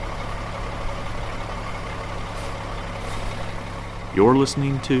You're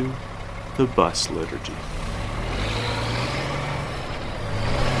listening to The Bus Liturgy.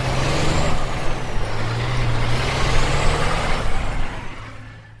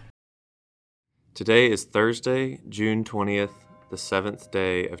 Today is Thursday, June 20th, the 7th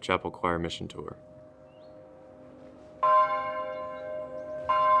day of Chapel Choir Mission Tour.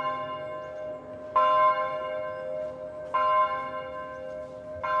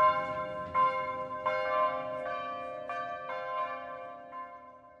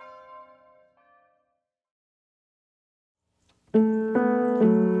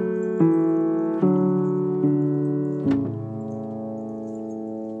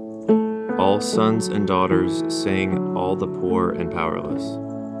 All sons and daughters sing All the Poor and Powerless.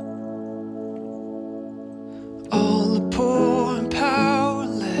 All the poor and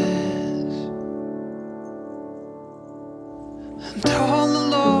powerless, and all the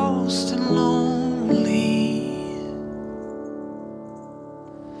lost and lonely,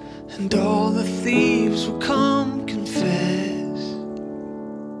 and all the thieves will come confess,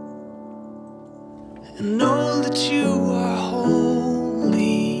 and know that you are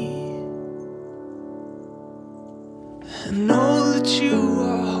holy, and know that you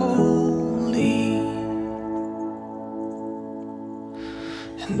are holy.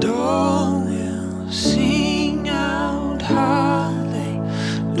 And all will sing out hallelujah,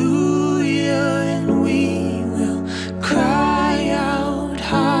 and we will cry out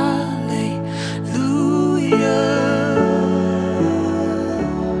hallelujah.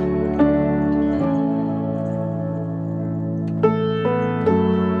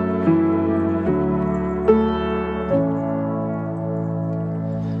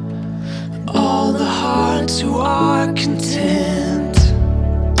 All the hearts who are content,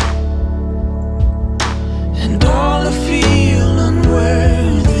 and all who feel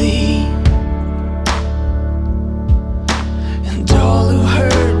unworthy, and all who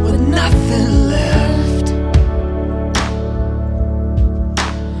hurt with nothing left,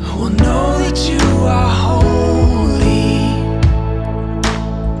 will know that you are holy,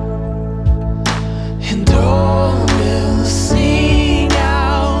 and all will sing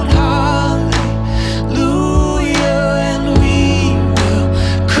out hallelujah, and we will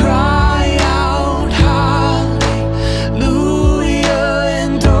cry out hallelujah,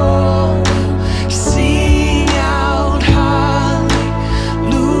 and all will sing out hallelujah,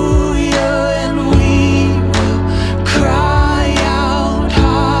 and we will cry out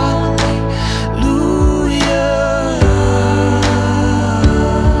hallelujah.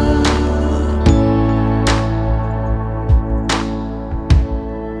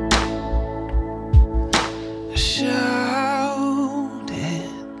 Shout it,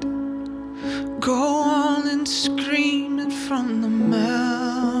 go on and scream it from the mountains,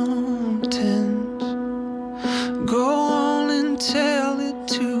 go on and tell it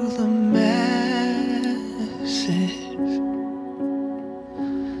to the masses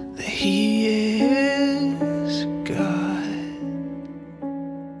that He is God.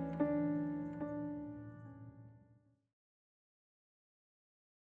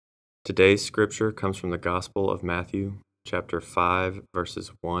 Today's scripture comes from the Gospel of Matthew, chapter 5,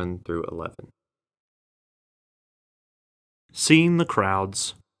 verses 1 through 11. Seeing the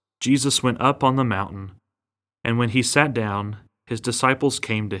crowds, Jesus went up on the mountain, and when he sat down, his disciples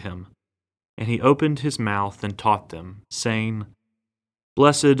came to him, and he opened his mouth and taught them, saying,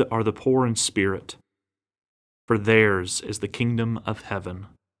 Blessed are the poor in spirit, for theirs is the kingdom of heaven.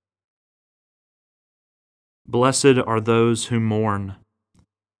 Blessed are those who mourn,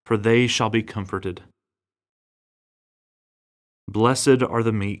 for they shall be comforted. Blessed are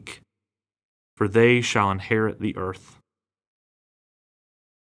the meek, for they shall inherit the earth.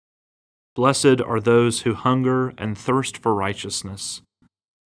 Blessed are those who hunger and thirst for righteousness,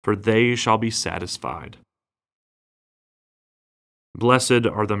 for they shall be satisfied. Blessed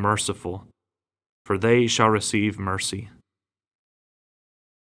are the merciful, for they shall receive mercy.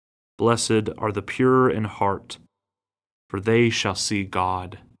 Blessed are the pure in heart, for they shall see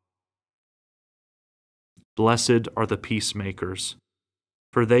God. Blessed are the peacemakers,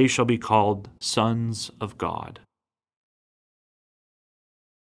 for they shall be called sons of God.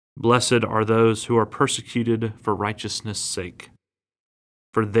 Blessed are those who are persecuted for righteousness' sake,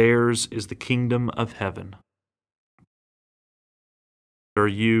 for theirs is the kingdom of heaven. Are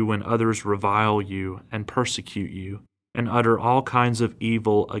you when others revile you and persecute you, and utter all kinds of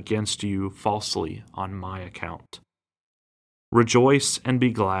evil against you falsely on my account? Rejoice and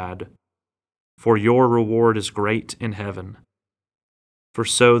be glad, for your reward is great in heaven. For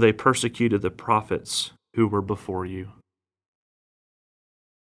so they persecuted the prophets who were before you.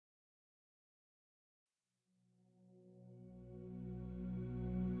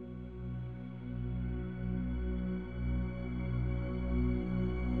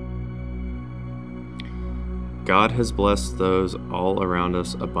 God has blessed those all around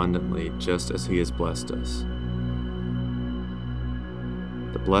us abundantly, just as He has blessed us.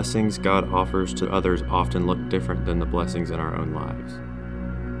 The blessings God offers to others often look different than the blessings in our own lives.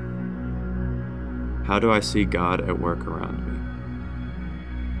 How do I see God at work around me?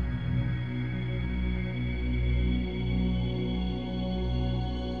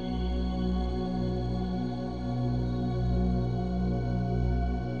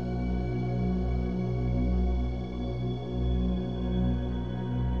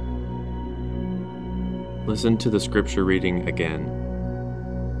 Listen to the scripture reading again.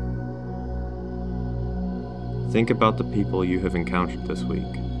 Think about the people you have encountered this week.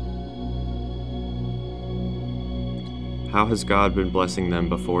 How has God been blessing them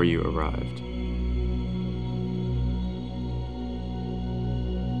before you arrived?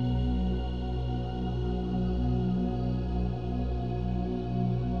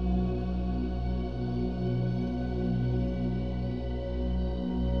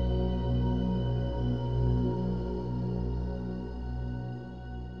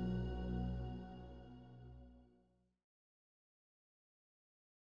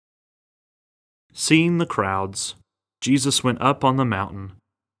 Seeing the crowds, Jesus went up on the mountain,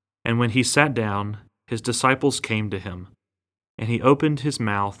 and when he sat down, his disciples came to him, and he opened his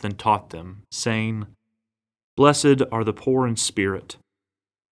mouth and taught them, saying, Blessed are the poor in spirit,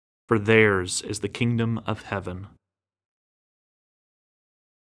 for theirs is the kingdom of heaven.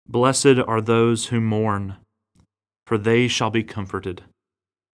 Blessed are those who mourn, for they shall be comforted.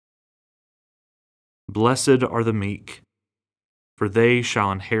 Blessed are the meek, for they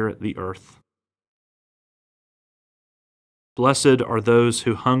shall inherit the earth. Blessed are those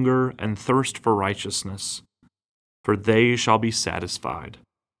who hunger and thirst for righteousness, for they shall be satisfied.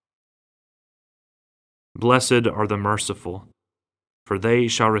 Blessed are the merciful, for they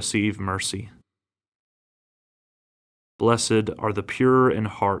shall receive mercy. Blessed are the pure in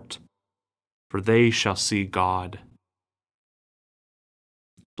heart, for they shall see God.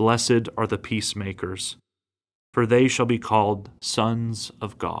 Blessed are the peacemakers, for they shall be called sons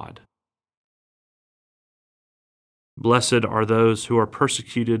of God. Blessed are those who are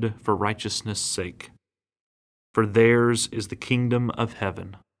persecuted for righteousness' sake, for theirs is the kingdom of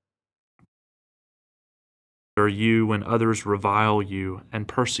heaven. Are you when others revile you and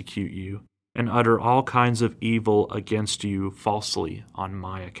persecute you, and utter all kinds of evil against you falsely on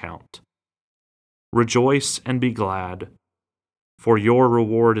my account? Rejoice and be glad, for your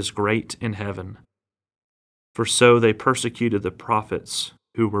reward is great in heaven, for so they persecuted the prophets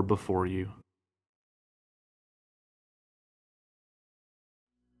who were before you.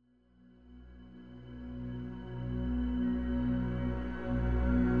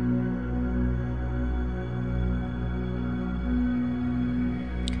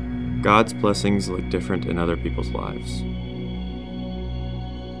 God's blessings look different in other people's lives.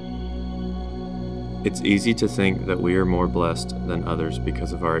 It's easy to think that we are more blessed than others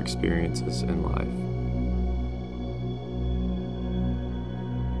because of our experiences in life.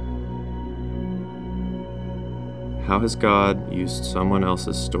 How has God used someone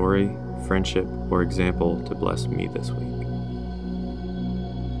else's story, friendship, or example to bless me this week?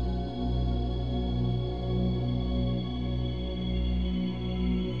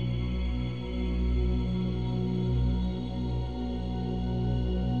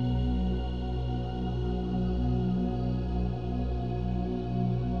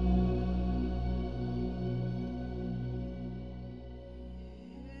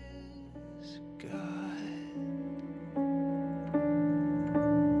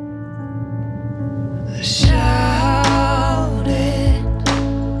 The shout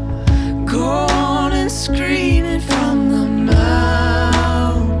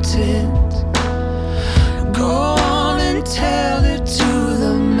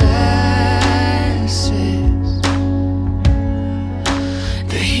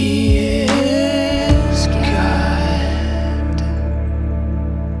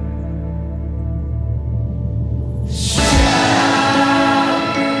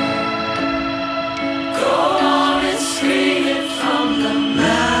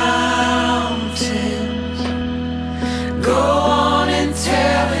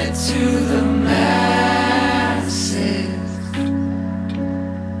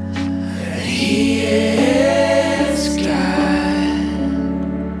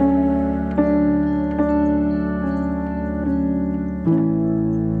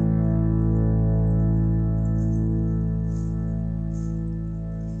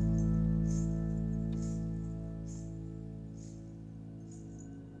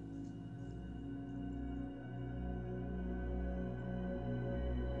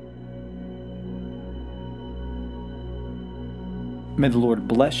May the Lord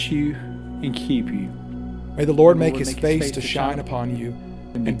bless you and keep you. May the Lord make his face to shine upon you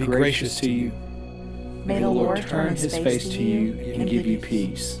and be gracious to you. May the Lord turn his face to you and give you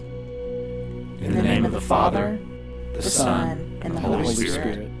peace. In the name of the Father, the Son, and the Holy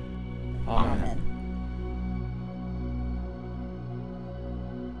Spirit. Amen.